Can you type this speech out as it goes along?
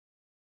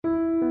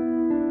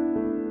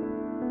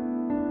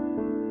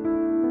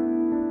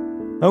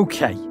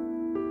OK,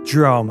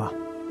 drama.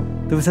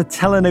 There was a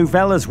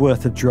telenovella's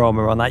worth of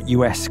drama on that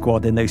US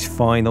squad in those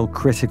final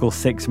critical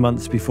 6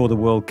 months before the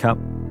World Cup.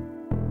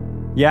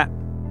 Yeah,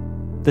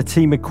 the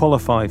team had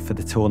qualified for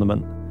the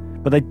tournament,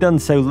 but they'd done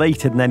so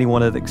later than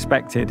anyone had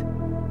expected.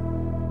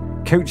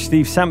 Coach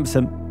Steve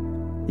Sampson,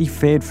 he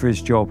feared for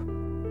his job.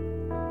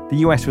 The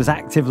US was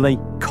actively,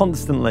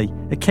 constantly,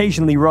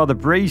 occasionally rather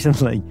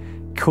brazenly,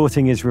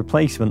 courting his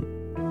replacement.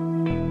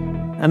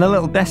 And a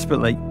little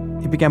desperately,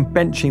 he began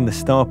benching the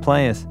star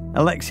players,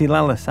 Alexi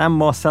Lalas and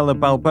Marcelo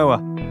Balboa.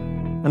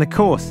 And of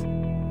course,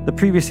 the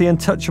previously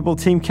untouchable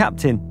team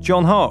captain,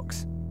 John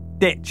Harkes,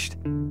 ditched.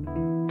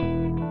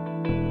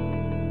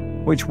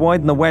 Which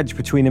widened the wedge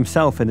between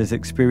himself and his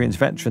experienced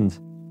veterans.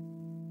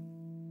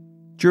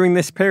 During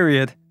this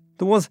period,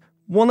 there was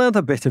one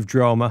other bit of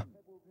drama.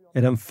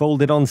 It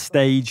unfolded on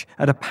stage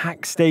at a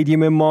packed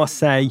stadium in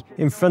Marseille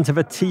in front of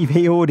a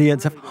TV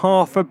audience of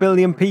 500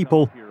 million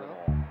people.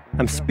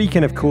 I'm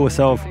speaking, of course,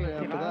 of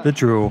the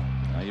draw.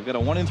 You've got a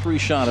 1 in 3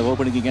 shot of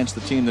opening against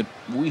the team that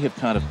we have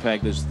kind of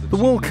pegged as the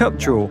World Cup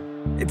draw.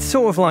 It's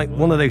sort of like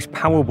one of those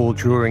Powerball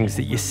drawings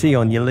that you see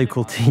on your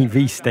local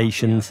TV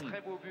stations.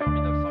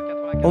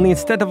 Only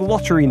instead of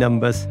lottery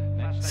numbers,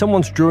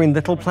 someone's drawing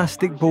little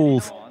plastic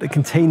balls that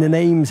contain the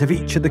names of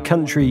each of the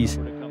countries,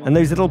 and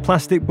those little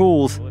plastic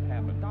balls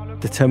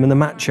determine the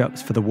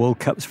matchups for the World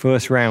Cup's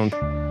first round,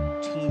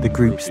 the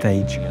group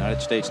stage. The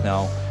United States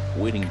now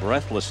waiting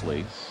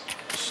breathlessly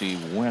to see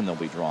when they'll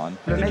be drawn.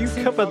 Did you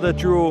cover the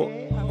draw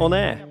on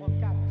air?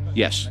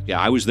 Yes,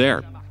 I was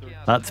there.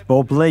 That's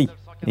Bob Lee,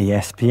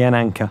 ESPN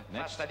anchor.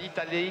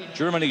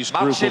 Germany's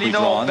group will be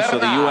drawn, so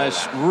the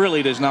U.S.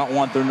 really does not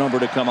want their number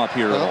to come up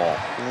here at all.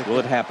 Will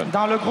it happen?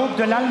 Dans le groupe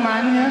de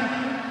l'Allemagne,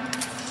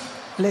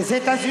 les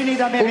États-Unis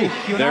d'Amérique,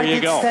 there you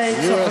United go.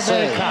 States of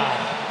America.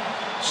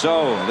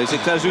 So, les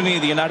États-Unis,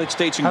 the United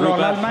States in Group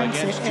F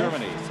against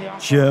Germany.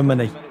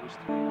 Germany,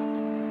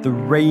 the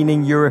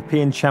reigning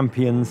European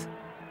champions,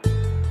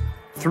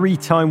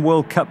 3-time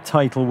World Cup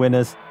title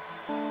winners,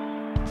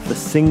 the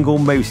single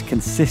most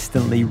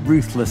consistently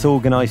ruthless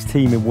organised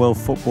team in world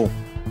football.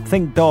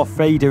 Think Darth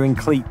Vader in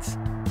cleats.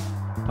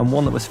 And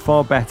one that was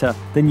far better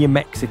than your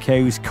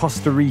Mexicos,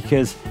 Costa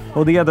Ricas,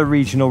 or the other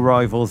regional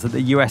rivals that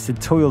the US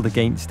had toiled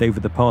against over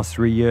the past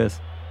 3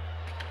 years.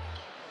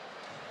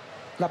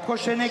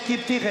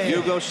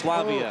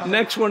 Yugoslavia.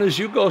 Next one is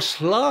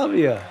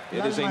Yugoslavia.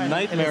 It is a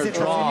nightmare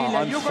draw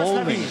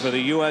unfolding for the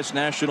U.S.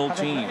 national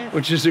team.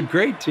 Which is a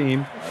great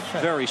team.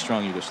 A very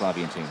strong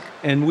Yugoslavian team.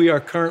 And we are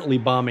currently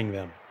bombing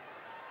them.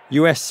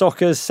 US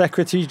Soccer's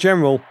Secretary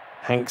General,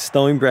 Hank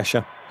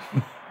Steinbrecher.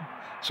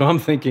 So I'm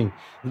thinking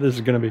this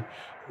is going to be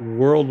a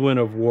whirlwind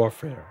of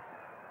warfare.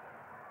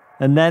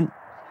 And then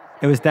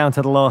it was down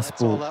to the last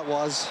ball.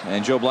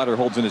 And Joe Blatter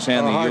holds in his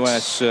hand the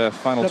U.S.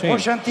 Final team.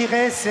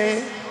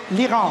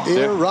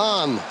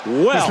 Iran.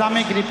 Well.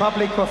 Islamic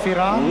Republic of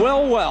Iran.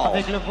 Well.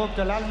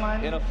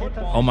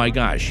 Oh my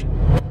gosh.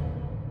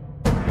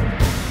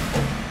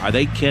 Are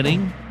they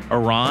kidding?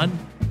 Iran?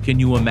 Can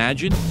you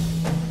imagine?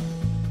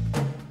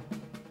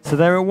 So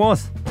there it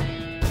was.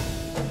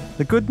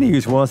 The good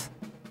news was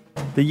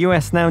the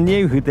US now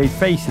knew who they'd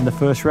face in the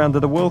first round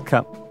of the World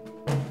Cup.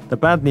 The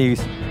bad news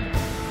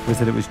was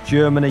that it was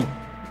Germany,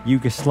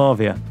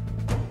 Yugoslavia,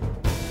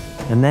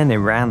 and then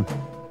Iran.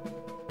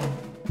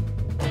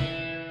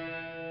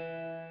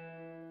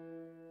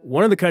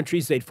 One of the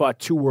countries they'd fought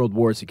 2 world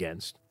wars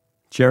against.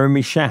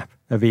 Jeremy Schaap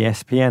of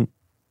ESPN.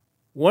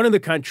 One of the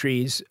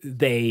countries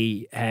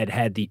they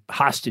had the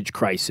hostage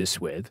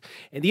crisis with,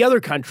 and the other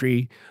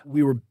country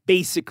we were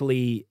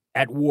basically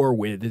at war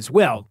with as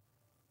well.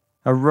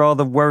 A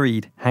rather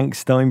worried Hank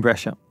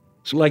Steinbrecher.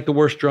 It's like the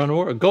worst draw in the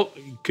world.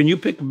 Can you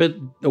pick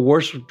a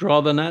worse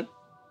draw than that?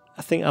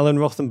 I think Alan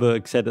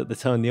Rothenberg said at the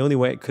time the only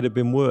way it could have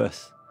been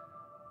worse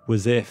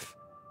was if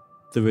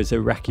there was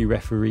Iraqi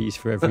referees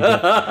for every game.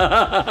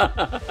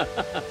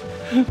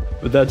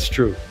 But that's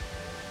true.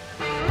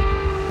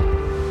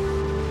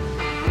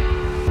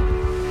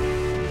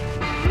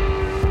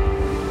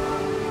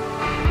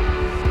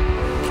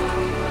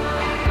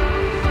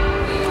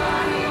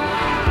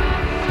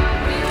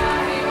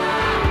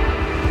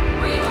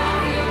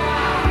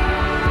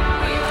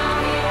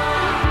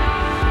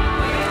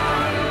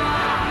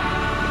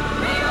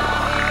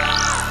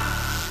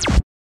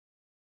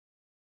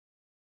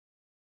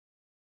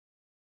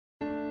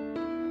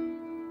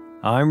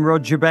 I'm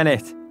Roger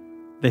Bennett.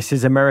 This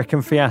is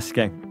American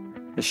Fiasco,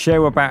 a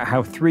show about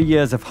how 3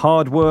 years of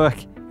hard work,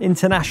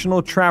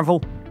 international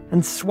travel,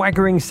 and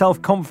swaggering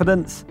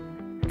self-confidence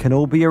can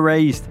all be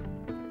erased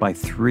by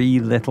 3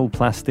 little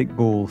plastic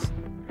balls.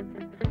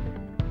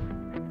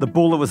 The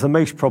ball that was the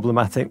most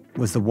problematic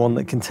was the one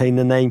that contained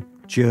the name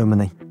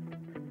Germany.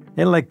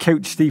 It led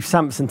coach Steve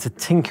Sampson to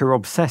tinker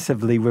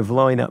obsessively with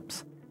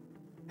lineups.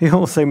 He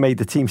also made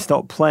the team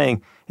stop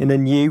playing in a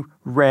new,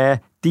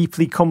 rare,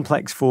 deeply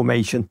complex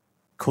formation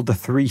called the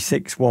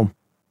 3-6-1.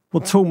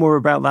 We'll talk more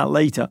about that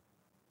later.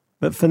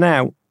 But for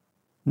now,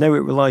 know it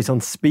relies on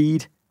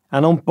speed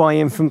and on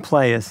buy-in from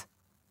players,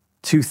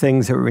 2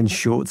 things that are in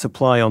short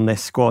supply on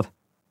this squad.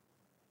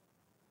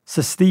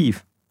 So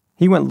Steve,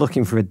 he went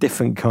looking for a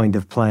different kind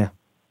of player.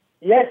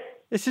 Yes.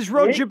 This is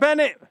Roger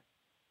Bennett.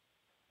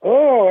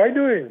 Oh, how are you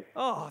doing?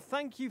 Oh,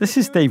 thank you. This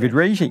is David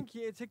Regis.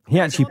 He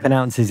actually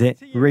pronounces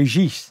it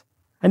Regis.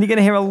 And you're going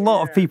to hear a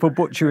lot of people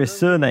butcher his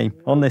surname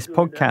on this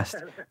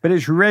podcast, but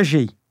it's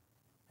Regis,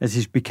 as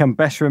he's become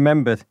best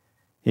remembered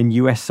in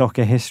US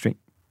soccer history.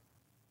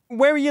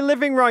 Where are you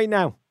living right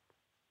now?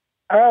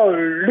 Oh,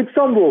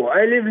 Luxembourg.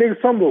 I live in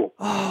Luxembourg.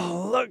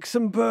 Oh,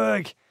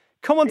 Luxembourg.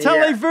 Comment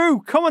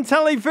allez-vous? Comment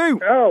allez-vous?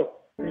 Oh,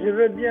 je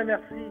veux bien,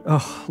 merci.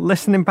 Oh,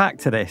 listening back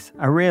to this,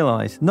 I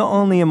realise not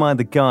only am I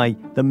the guy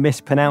that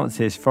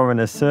mispronounces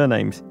foreigners'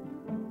 surnames,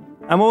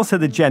 I'm also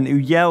the gent who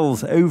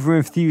yells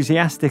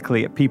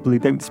over-enthusiastically at people who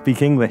don't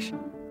speak English.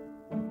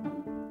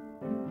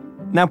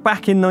 Now,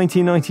 back in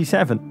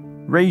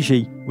 1997,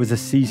 Regis was a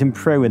seasoned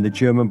pro in the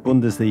German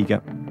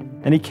Bundesliga,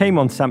 and he came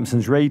on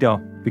Sampson's radar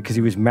because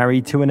he was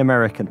married to an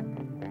American,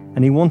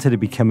 and he wanted to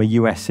become a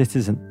US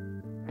citizen.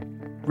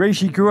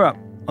 Regis grew up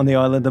on the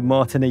island of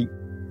Martinique,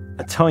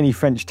 a tiny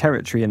French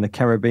territory in the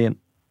Caribbean.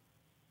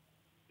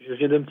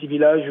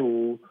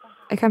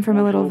 I come from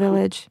a little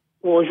village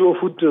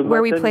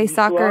where we play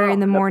soccer in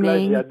the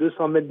morning,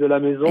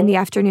 in the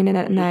afternoon and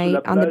at night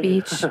on the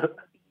beach.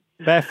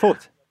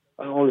 Barefoot?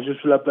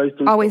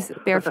 Always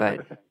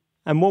barefoot.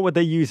 And what would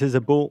they use as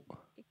a ball?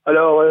 We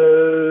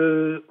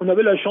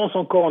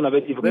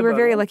were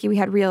very lucky we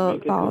had real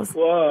balls.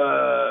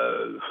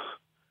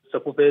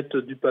 But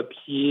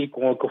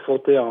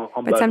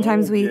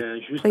sometimes we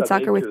played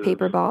soccer with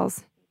paper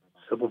balls.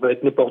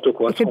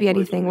 It could be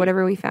anything,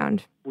 whatever we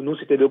found. We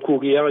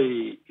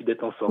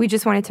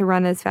just wanted to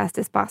run as fast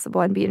as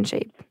possible and be in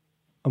shape.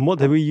 And what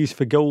did we use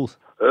for goals?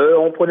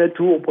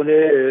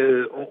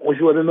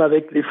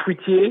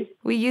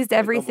 We used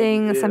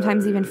everything,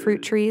 sometimes even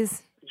fruit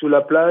trees. Or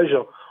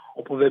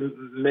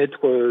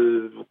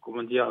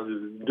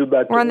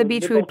on the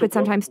beach, we would put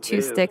sometimes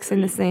 2 sticks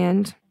in the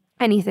sand.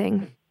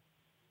 Anything.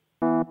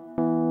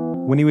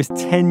 When he was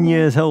 10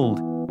 years old,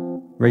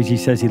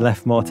 Regis says he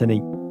left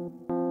Martinique.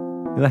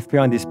 He left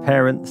behind his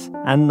parents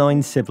and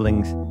 9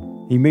 siblings.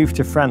 He moved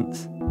to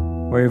France,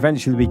 where he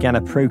eventually began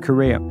a pro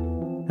career.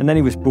 And then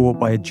he was bought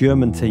by a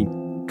German team,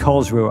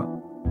 Karlsruhe.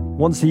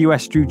 Once the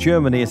US drew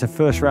Germany as a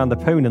first-round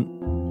opponent,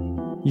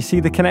 you see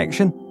the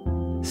connection?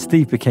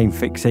 Steve became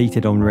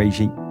fixated on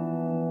Regis.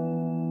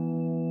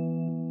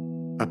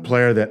 A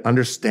player that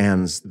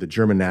understands the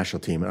German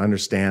national team,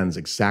 understands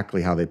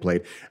exactly how they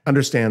played,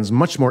 understands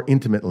much more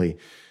intimately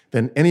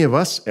than any of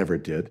us ever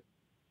did.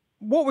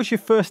 What was your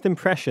first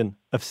impression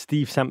of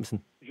Steve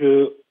Sampson?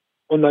 We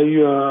had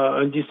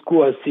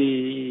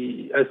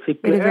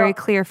a very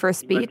clear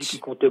first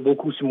speech.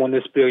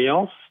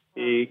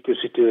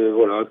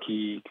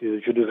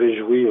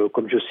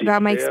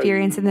 About my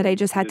experience and that I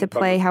just had to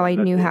play how I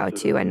knew how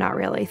to and not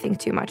really think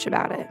too much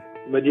about it.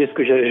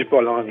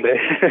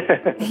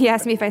 He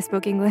asked me if I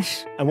spoke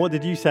English. And what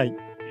did you say?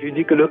 I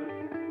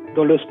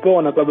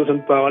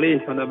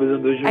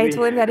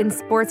told him that in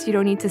sports you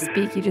don't need to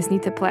speak, you just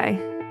need to play.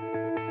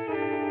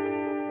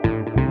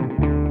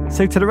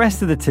 So to the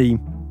rest of the team,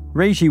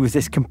 Regis was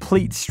this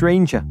complete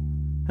stranger,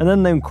 an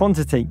unknown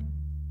quantity,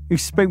 who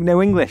spoke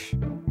no English.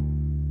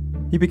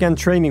 He began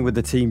training with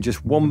the team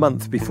just 1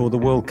 month before the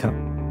World Cup.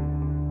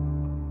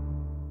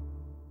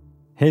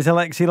 Here's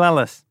Alexi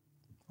Lalas,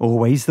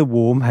 always the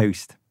warm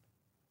host.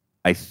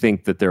 I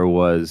think that there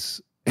was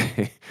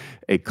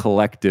a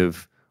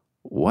collective,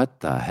 what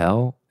the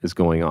hell is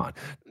going on?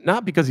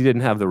 Not because he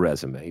didn't have the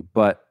resume,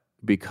 but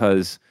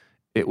because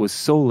it was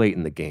so late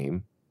in the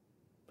game.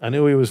 I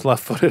knew he was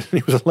left-footed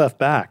and he was a left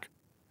back.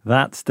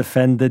 That's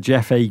defender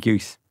Jeff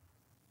Agoos.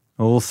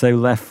 Also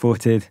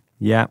left-footed,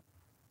 yeah,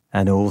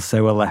 and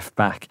also a left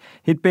back.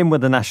 He'd been with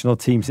the national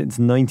team since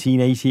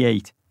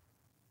 1988.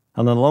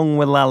 And along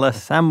with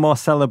Lalas and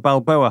Marcelo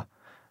Balboa,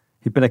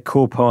 he'd been a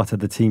core part of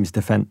the team's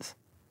defence.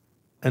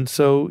 And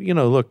so, you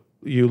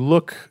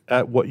look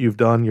at what you've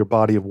done, your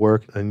body of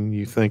work, and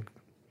you think,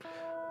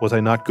 was I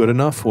not good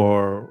enough?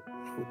 Or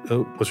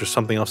was there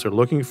something else they're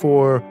looking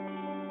for?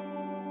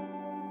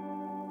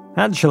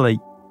 Actually,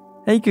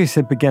 Agoos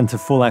had begun to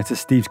fall out of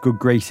Steve's good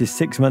graces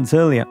 6 months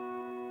earlier.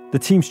 The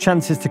team's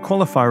chances to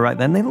qualify right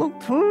then, they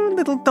looked a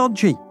little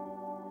dodgy.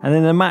 And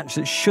in a match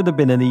that should have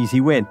been an easy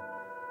win,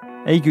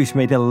 Agoos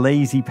made a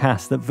lazy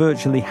pass that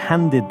virtually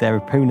handed their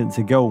opponents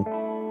a goal.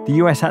 The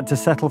US had to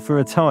settle for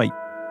a tie,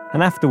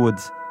 and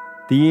afterwards,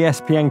 the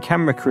ESPN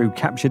camera crew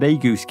captured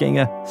Agoos getting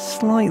a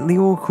slightly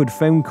awkward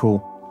phone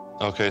call.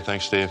 Okay,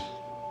 thanks, Steve.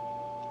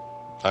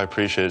 I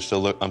appreciate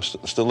it. I'm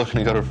still looking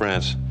to go to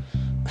France.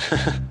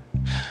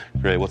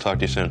 Great, we'll talk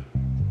to you soon.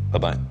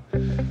 Bye-bye.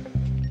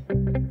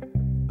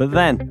 But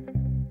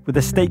then, with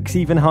the stakes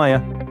even higher,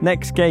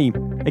 next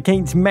game,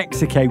 against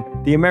Mexico,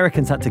 the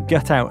Americans had to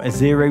gut out a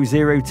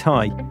 0-0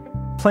 tie,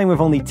 playing with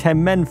only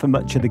 10 men for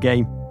much of the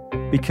game,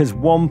 because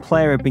one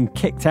player had been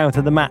kicked out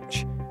of the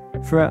match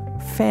for a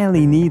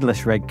fairly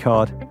needless red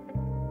card.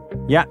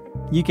 Yeah,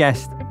 you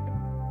guessed.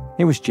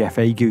 It was Jeff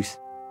Agoos.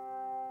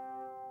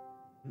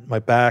 My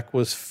back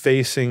was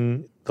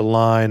facing the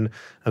line.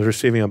 I was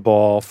receiving a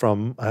ball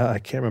from, I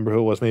can't remember who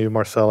it was, maybe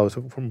Marcelo, it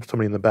was from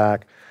somebody in the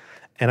back.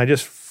 And I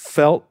just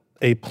felt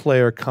a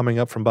player coming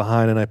up from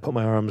behind, and I put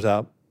my arms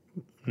out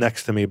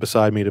next to me,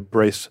 beside me, to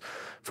brace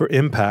for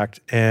impact.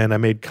 And I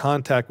made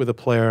contact with a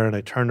player, and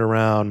I turned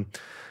around,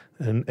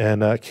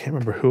 and I can't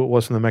remember who it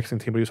was from the Mexican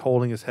team, but he was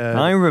holding his head.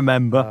 I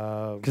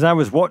remember, because I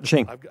was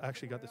watching. I've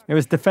actually got this. It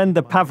was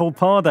defender Pavel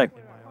Pardo,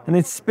 and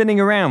it's spinning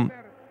around.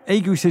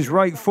 Agus's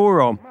right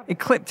forearm, it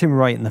clipped him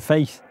right in the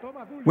face.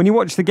 When you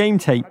watch the game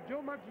tape,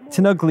 it's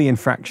an ugly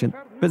infraction,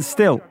 but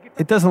still,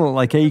 it doesn't look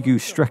like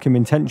Agus struck him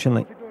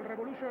intentionally.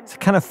 It's a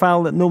kind of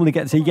foul that normally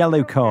gets a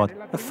yellow card,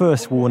 a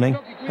first warning,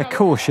 a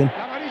caution,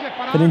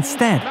 but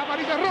instead...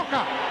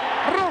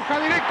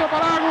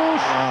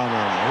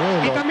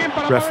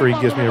 Referee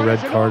gives me a red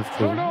card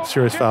for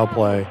serious foul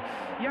play,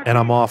 and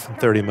I'm off in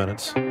 30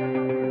 minutes.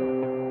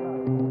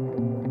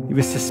 He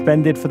was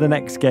suspended for the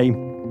next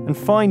game and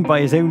fined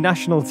by his own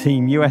national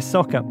team, US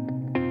Soccer.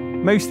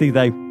 Mostly,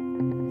 though,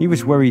 he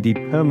was worried he'd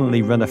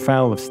permanently run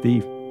afoul of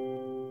Steve.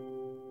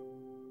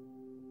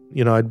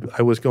 You know,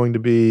 I was going to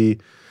be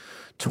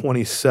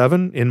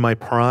 27 in my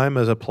prime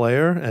as a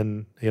player,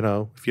 and, you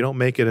know, if you don't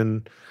make it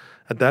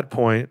at that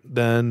point,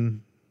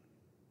 then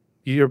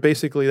you're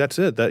basically, that's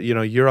it. That, you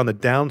know, you're on the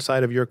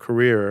downside of your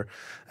career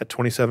at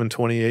 27,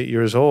 28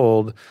 years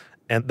old,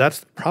 and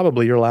that's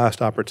probably your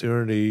last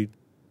opportunity.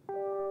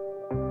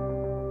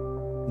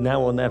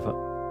 Now or never.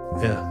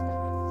 Yeah,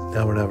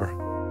 now or never.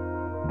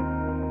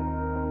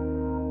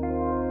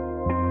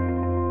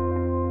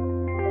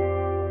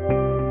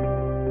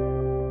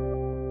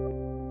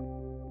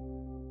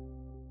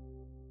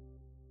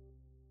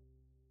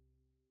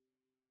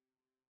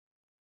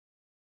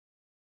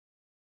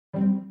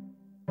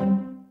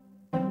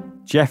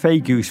 Jeff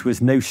Agus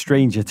was no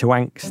stranger to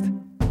angst.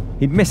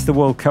 He'd missed the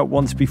World Cup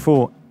once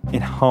before,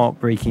 in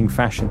heartbreaking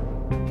fashion.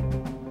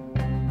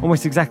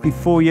 Almost exactly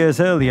 4 years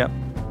earlier,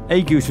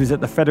 Agus was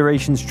at the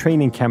Federation's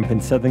training camp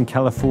in Southern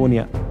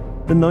California.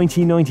 The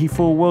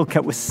 1994 World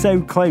Cup was so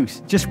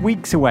close, just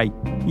weeks away,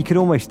 you could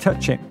almost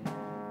touch it.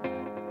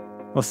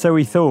 Or so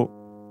he thought,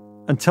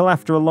 until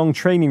after a long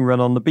training run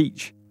on the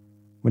beach,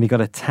 when he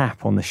got a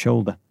tap on the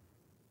shoulder.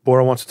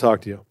 Bora wants to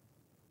talk to you.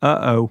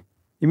 Uh-oh.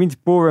 He means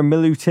Bora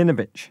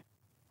Milutinovic,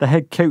 the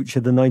head coach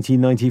of the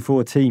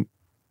 1994 team,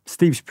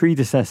 Steve's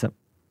predecessor.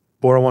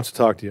 Bora wants to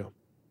talk to you.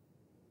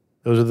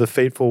 Those are the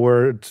fateful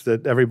words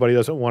that everybody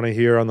doesn't want to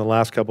hear on the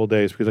last couple of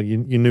days, because you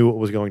knew what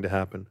was going to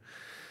happen.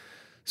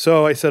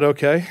 So I said,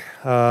 okay,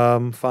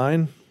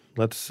 fine,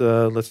 let's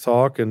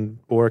talk.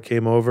 And Bora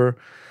came over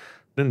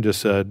and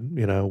just said,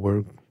 you know,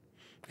 we're going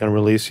to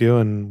release you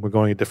and we're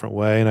going a different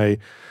way.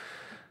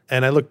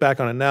 And I look back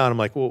on it now and I'm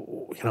like,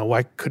 well, you know,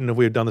 why couldn't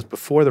we have done this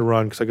before the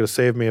run? Because I could have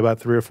saved me about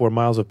 3 or 4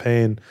 miles of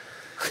pain.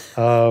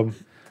 You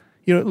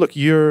know, look,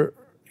 you've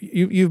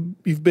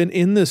been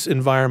in this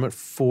environment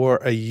for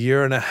a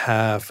year and a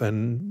half,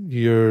 and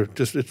you're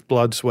just, it's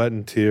blood, sweat,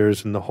 and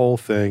tears, and the whole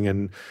thing.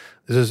 And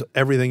this is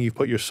everything you've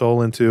put your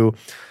soul into.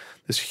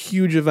 This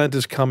huge event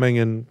is coming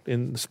in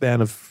the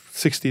span of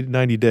 60 to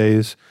 90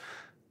 days,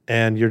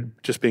 and you're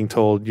just being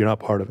told you're not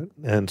part of it.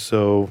 And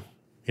so,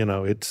 you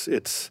know, it's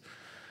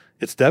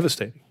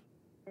devastating.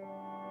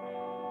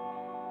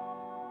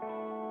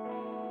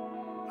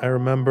 I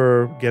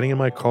remember getting in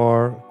my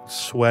car,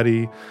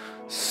 sweaty,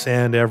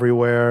 sand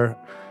everywhere,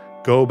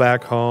 go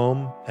back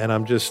home, and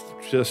I'm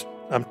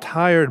I'm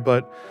tired,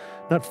 but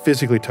not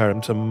physically tired.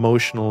 I'm just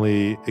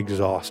emotionally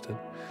exhausted.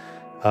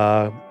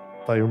 I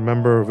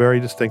remember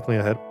very distinctly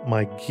I had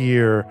my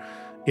gear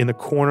in the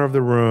corner of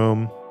the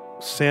room,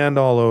 sand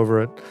all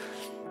over it.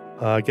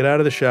 Get out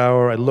of the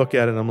shower, I look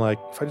at it, and I'm like,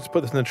 if I just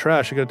put this in the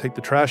trash, I got to take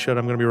the trash out,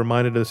 I'm going to be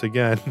reminded of this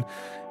again.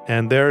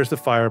 And there's the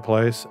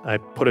fireplace. I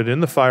put it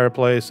in the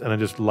fireplace, and I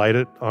just light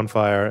it on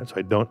fire so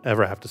I don't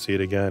ever have to see it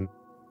again.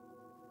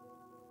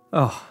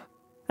 Oh,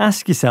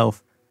 ask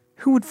yourself,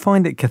 who would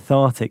find it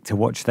cathartic to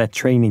watch their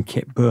training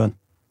kit burn?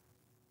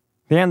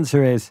 The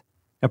answer is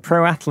a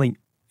pro athlete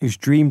who's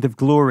dreamed of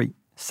glory,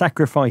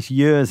 sacrificed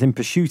years in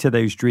pursuit of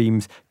those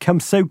dreams, come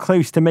so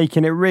close to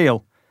making it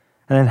real,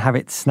 and then have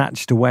it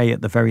snatched away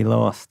at the very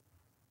last.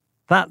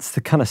 That's the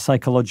kind of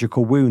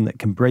psychological wound that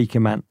can break a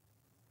man.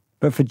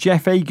 But for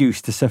Jeff Agus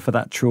to suffer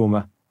that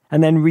trauma,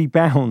 and then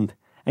rebound,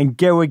 and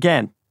go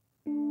again,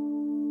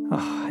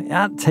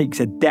 that takes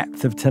a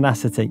depth of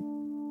tenacity,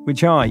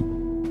 which I,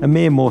 a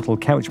mere mortal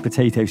couch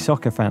potato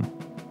soccer fan,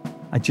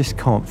 I just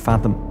can't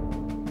fathom.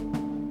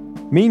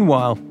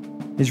 Meanwhile,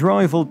 his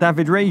rival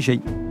David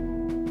Regi,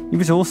 he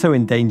was also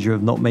in danger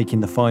of not making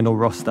the final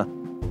roster,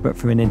 but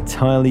for an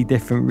entirely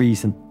different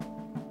reason.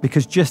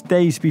 Because just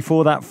days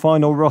before that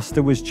final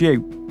roster was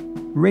due,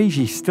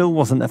 Regi still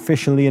wasn't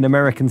officially an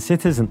American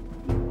citizen.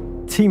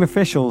 Team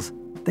officials,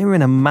 they were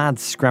in a mad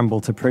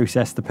scramble to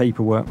process the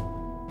paperwork.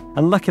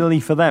 And luckily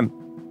for them,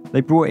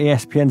 they brought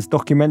ESPN's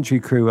documentary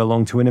crew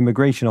along to an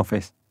immigration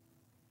office.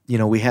 You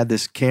know, we had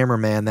this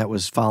cameraman that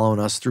was following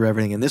us through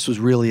everything, and this was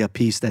really a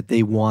piece that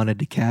they wanted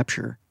to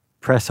capture.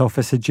 Press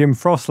officer Jim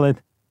Frostlid.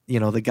 You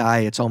know, the guy,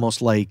 it's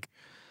almost like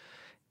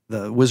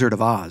the Wizard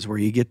of Oz, where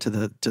you get to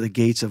the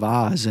gates of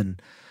Oz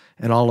and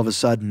all of a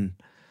sudden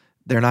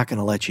they're not going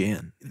to let you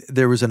in.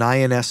 There was an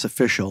INS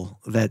official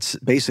that's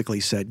basically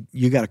said,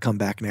 you got to come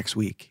back next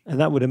week. And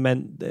that would have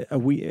meant that a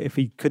week, if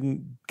he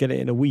couldn't get it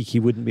in a week, he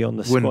wouldn't be on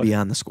the squad. Wouldn't be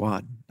on the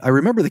squad. I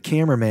remember the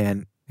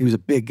cameraman, he was a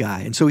big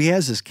guy. And so he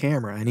has this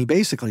camera and he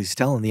basically is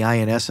telling the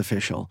INS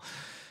official,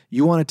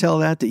 you want to tell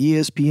that to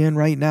ESPN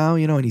right now?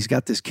 And he's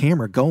got this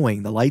camera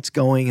going, the lights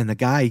going, and the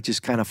guy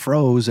just kind of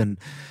froze. And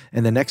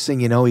the next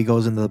thing you know, he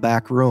goes into the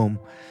back room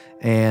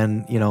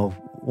and,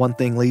 one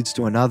thing leads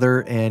to another,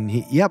 and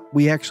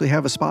we actually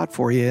have a spot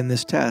for you in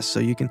this test,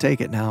 so you can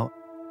take it now.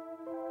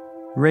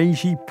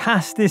 Regis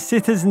passed his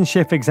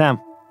citizenship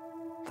exam,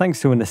 thanks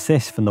to an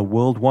assist from the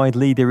worldwide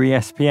leader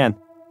ESPN.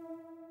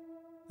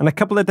 And a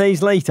couple of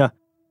days later,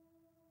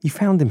 he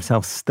found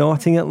himself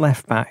starting at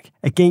left back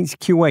against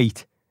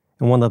Kuwait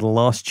in one of the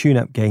last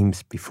tune-up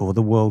games before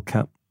the World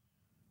Cup.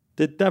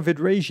 Did David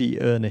Regis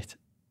earn it?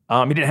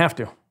 He didn't have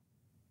to.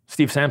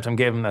 Steve Sampson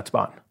gave him that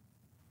spot.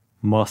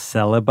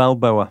 Marcelo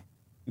Balboa.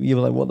 You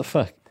were like, what the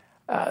fuck?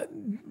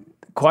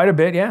 Quite a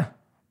bit, yeah.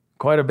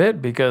 Quite a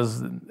bit,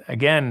 because,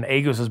 again,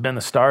 Agoos has been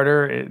the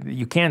starter.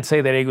 You can't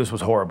say that Agoos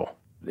was horrible.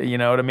 You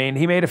know what I mean?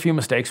 He made a few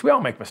mistakes. We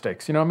all make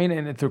mistakes, you know what I mean?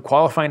 And through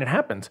qualifying, it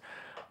happens.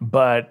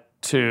 But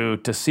to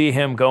see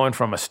him going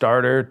from a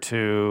starter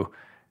to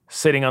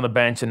sitting on the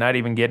bench and not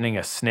even getting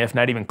a sniff,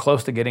 not even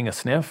close to getting a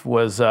sniff,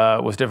 was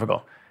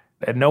difficult.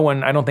 And no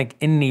one, I don't think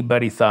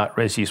anybody thought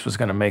Regis was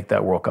going to make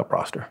that World Cup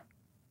roster.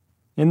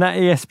 In that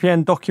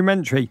ESPN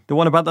documentary, the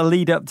one about the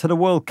lead-up to the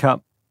World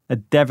Cup, a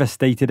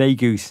devastated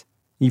Agoos,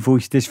 he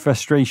voiced his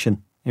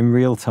frustration in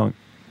real time.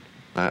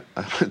 I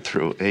went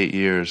through 8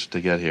 years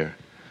to get here.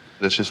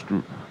 It's just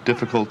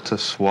difficult to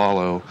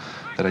swallow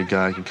that a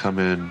guy can come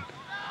in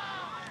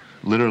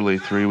literally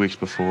 3 weeks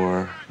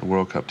before the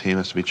World Cup team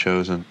has to be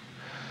chosen,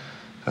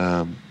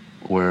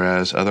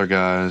 whereas other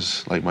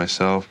guys like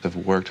myself have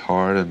worked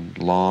hard and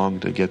long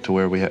to get to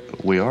where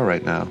we are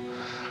right now.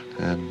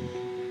 And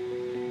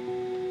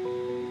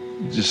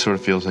it just sort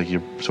of feels like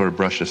you're sort of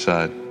brushed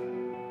aside.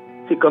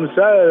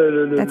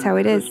 That's how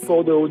it is.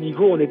 Sport de haut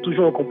niveau, on est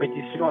toujours en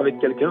compétition avec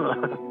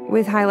quelqu'un.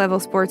 With high-level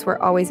sports, we're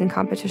always in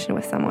competition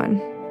with someone.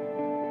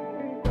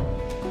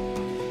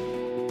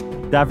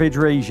 David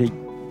Regis,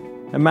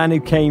 a man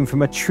who came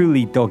from a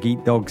truly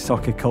dog-eat-dog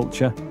soccer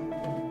culture.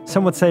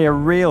 Some would say a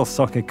real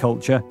soccer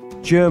culture,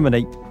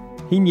 Germany.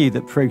 He knew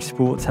that pro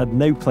sports had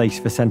no place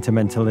for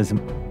sentimentalism.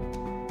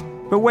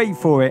 But wait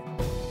for it.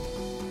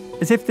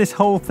 As if this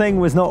whole thing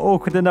was not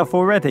awkward enough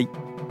already,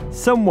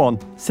 someone,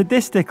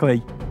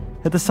 sadistically,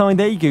 had assigned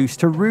Agoos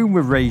to room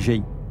with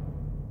Regis,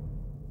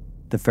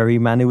 the very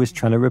man who was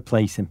trying to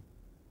replace him.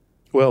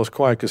 Well, it was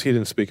quiet because he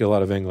didn't speak a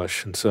lot of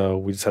English, and so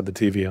we just had the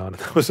TV on, and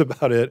that was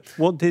about it.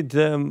 What did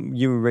you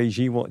and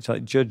Regis watch,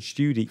 like Judge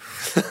Judy?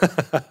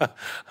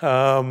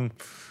 I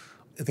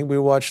think we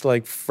watched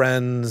like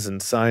Friends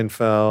and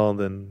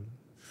Seinfeld, and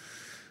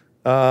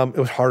it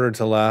was harder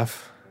to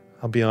laugh,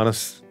 I'll be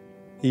honest.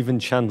 Even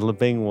Chandler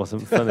Bing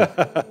wasn't funny.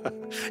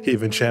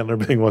 Even Chandler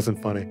Bing wasn't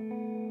funny.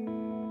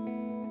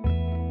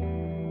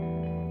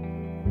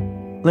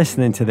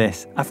 Listening to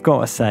this, I've got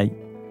to say,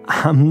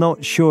 I'm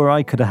not sure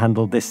I could have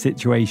handled this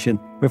situation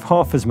with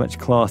half as much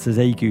class as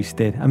Agoos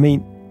did. I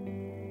mean,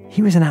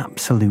 he was an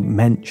absolute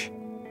mensch.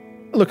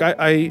 Look,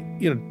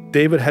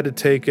 David had to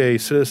take a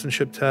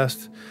citizenship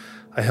test.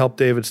 I helped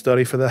David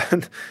study for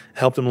that,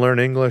 helped him learn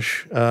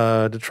English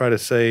to try to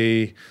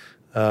say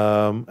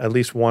at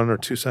least one or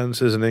two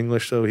sentences in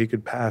English so he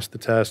could pass the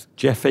test.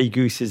 Jeff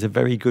Agoos is a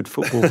very good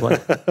football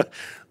player.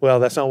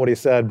 Well, that's not what he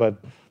said,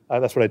 but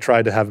that's what I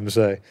tried to have him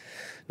say.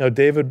 No,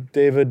 David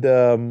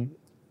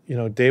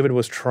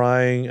was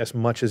trying as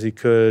much as he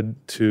could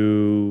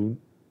to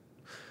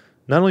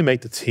not only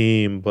make the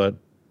team, but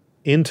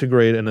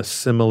integrate and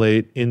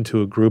assimilate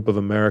into a group of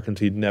Americans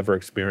he'd never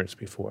experienced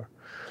before.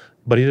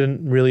 But he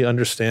didn't really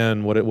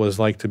understand what it was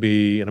like to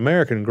be an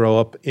American and grow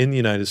up in the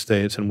United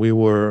States, and we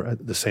were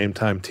at the same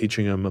time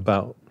teaching him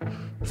about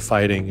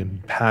fighting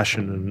and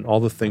passion and all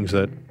the things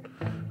that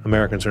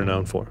Americans are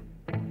known for.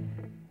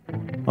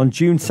 On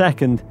June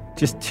 2nd,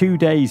 just 2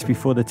 days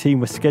before the team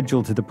was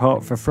scheduled to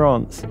depart for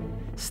France,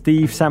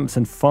 Steve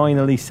Sampson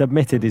finally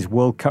submitted his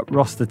World Cup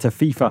roster to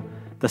FIFA,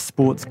 the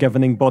sport's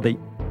governing body.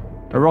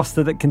 A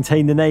roster that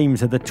contained the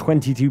names of the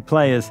 22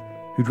 players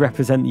who'd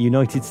represent the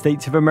United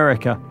States of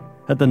America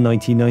at the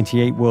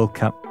 1998 World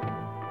Cup.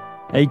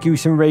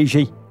 Agoos and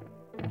Regis,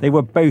 they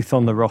were both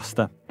on the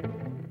roster.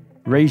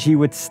 Regis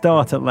would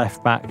start at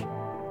left back,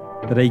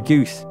 but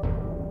Agoos,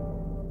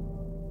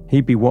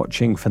 he'd be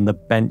watching from the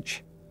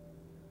bench.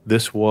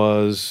 This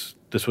was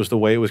the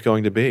way it was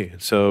going to be.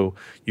 So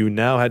you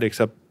now had to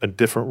accept a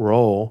different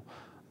role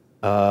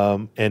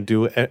and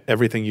do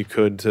everything you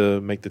could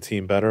to make the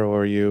team better,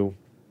 or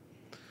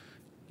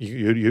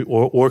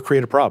or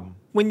create a problem.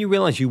 When you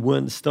realised you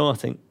weren't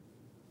starting,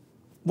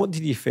 what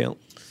did you feel?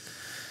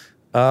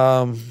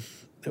 Some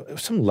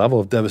level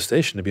of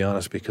devastation, to be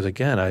honest, because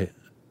again, I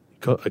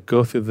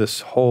go through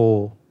this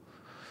whole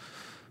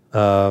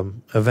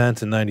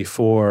event in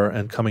 '94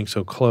 and coming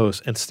so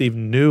close. And Steve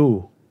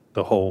knew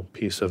the whole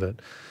piece of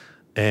it.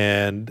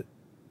 And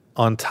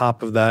on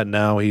top of that,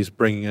 now he's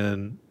bringing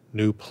in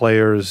new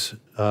players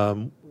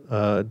to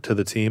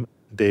the team,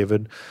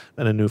 David,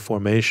 and a new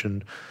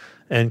formation,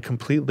 and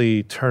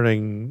completely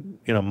turning,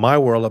 my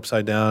world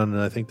upside down,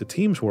 and I think the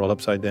team's world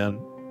upside down.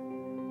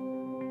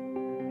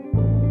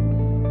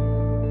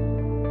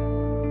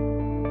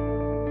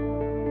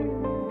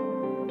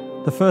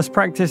 The first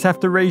practice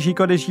after Reggie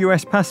got his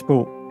US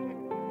passport,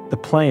 the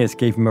players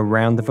gave him a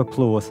round of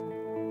applause.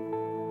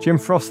 Jim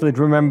Frostlid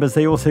remembers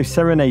they also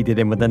serenaded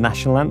him with the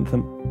national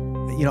anthem.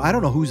 I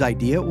don't know whose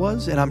idea it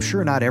was, and I'm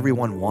sure not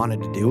everyone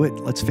wanted to do it,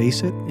 let's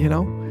face it,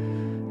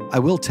 I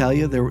will tell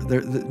you,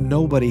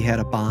 nobody had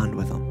a bond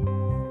with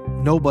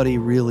him. Nobody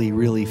really,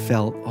 really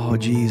felt, oh,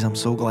 geez, I'm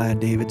so glad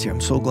David's here.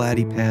 I'm so glad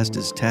he passed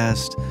his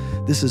test.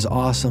 This is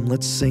awesome.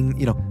 Let's sing.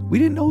 We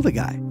didn't know the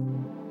guy.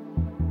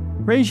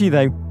 Reggie,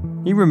 though,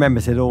 he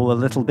remembers it all a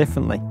little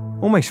differently,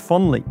 almost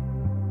fondly.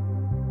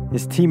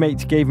 His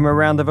teammates gave him a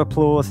round of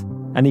applause,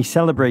 and he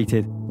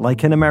celebrated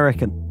like an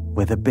American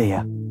with a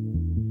beer.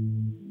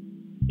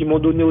 They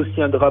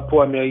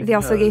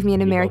also gave me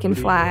an American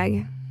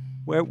flag.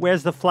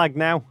 Where's the flag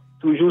now?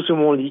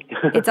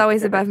 It's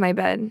always above my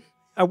bed.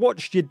 I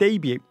watched your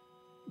debut.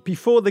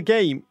 Before the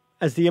game,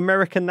 as the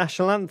American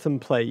national anthem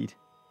played,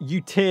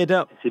 you teared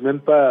up. You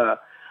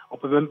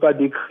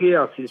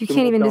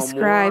can't even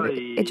describe.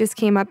 It just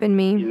came up in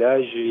me.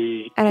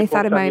 And I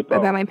thought about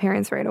my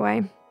parents right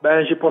away.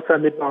 I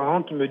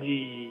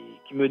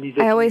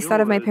always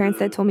thought of my parents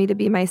that told me to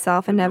be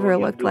myself and never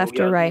looked left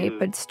or right,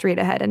 but straight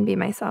ahead and be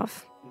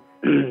myself.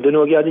 De ne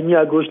regarder ni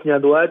à gauche ni à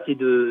droite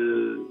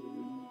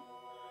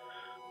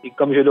et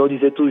comme je leur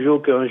disais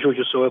toujours qu'un jour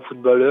je serais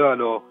footballeur,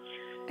 alors.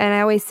 And I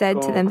always said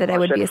to them that I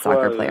would be a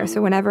soccer player.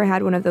 So whenever I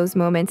had one of those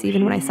moments,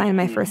 even when I signed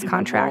my first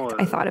contract,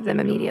 I thought of them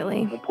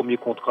immediately. Mon premier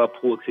contrat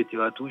pro,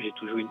 etc. J'ai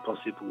toujours une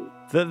pensée pour eux.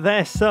 That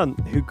their son,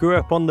 who grew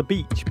up on the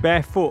beach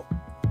barefoot,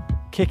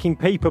 kicking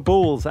paper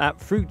balls at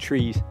fruit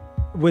trees,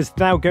 was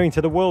now going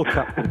to the World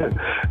Cup.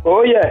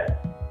 Oh yeah.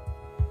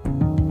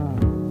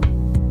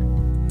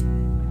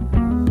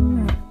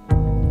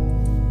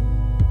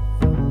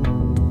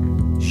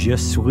 Je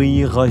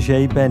suis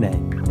Roger Benet.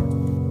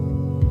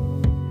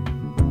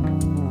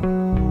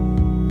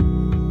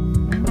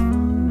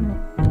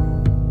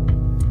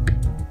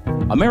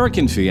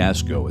 American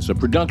Fiasco is a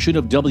production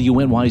of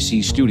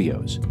WNYC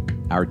Studios.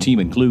 Our team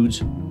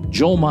includes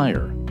Joel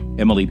Meyer,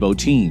 Emily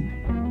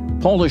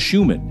Botine, Paula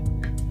Schumann,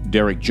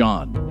 Derek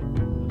John,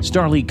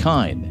 Starlee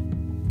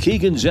Kine,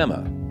 Keegan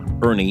Zema,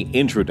 Ernie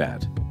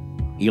Intradat,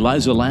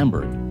 Eliza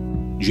Lambert,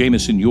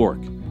 Jameson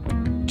York,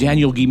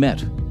 Daniel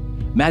Guillemette,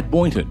 Matt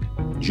Boynton,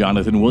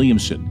 Jonathan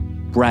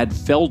Williamson, Brad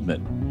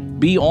Feldman,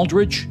 B.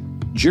 Aldrich,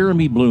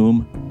 Jeremy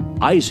Bloom,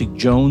 Isaac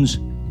Jones,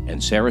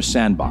 and Sarah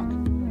Sandbach.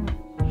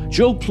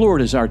 Joe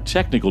Plourde is our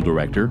technical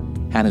director.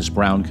 Hannes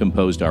Brown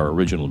composed our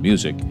original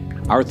music.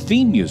 Our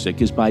theme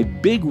music is by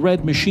Big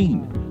Red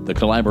Machine, the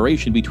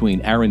collaboration between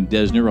Aaron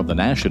Dessner of The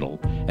National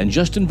and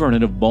Justin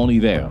Vernon of Bon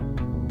Iver.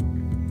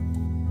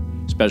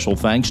 Special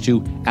thanks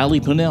to Ali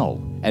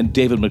Pinnell and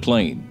David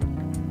McLean.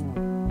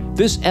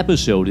 This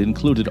episode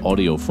included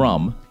audio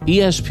from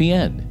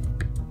ESPN.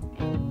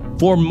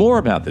 For more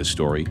about this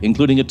story,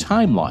 including a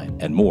timeline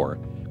and more,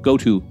 go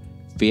to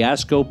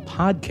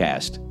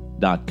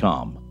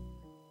fiascopodcast.com.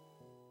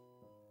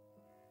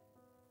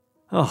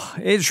 Oh,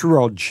 it's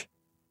Rog.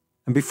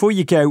 And before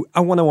you go, I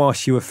want to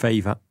ask you a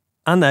favour.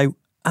 I know,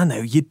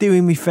 you're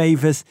doing me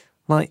favours,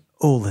 like,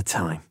 all the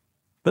time.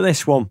 But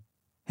this one,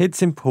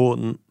 it's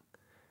important.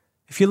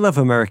 If you love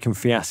American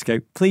Fiasco,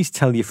 please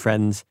tell your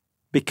friends,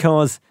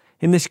 because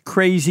in this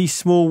crazy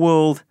small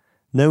world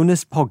known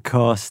as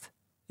podcast,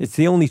 it's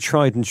the only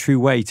tried and true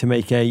way to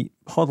make a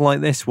pod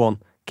like this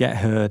one get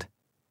heard.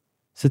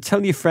 So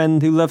tell your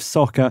friend who loves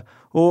soccer,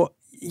 or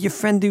your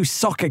friend who's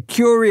soccer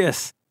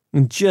curious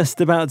and just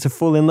about to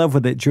fall in love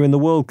with it during the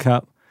World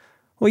Cup,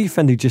 or your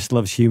friend who just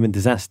loves human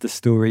disaster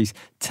stories.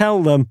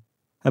 Tell them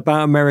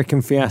about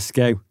American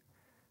Fiasco,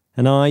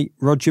 and I,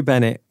 Roger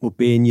Bennett, will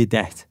be in your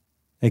debt.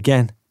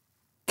 Again,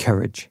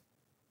 courage.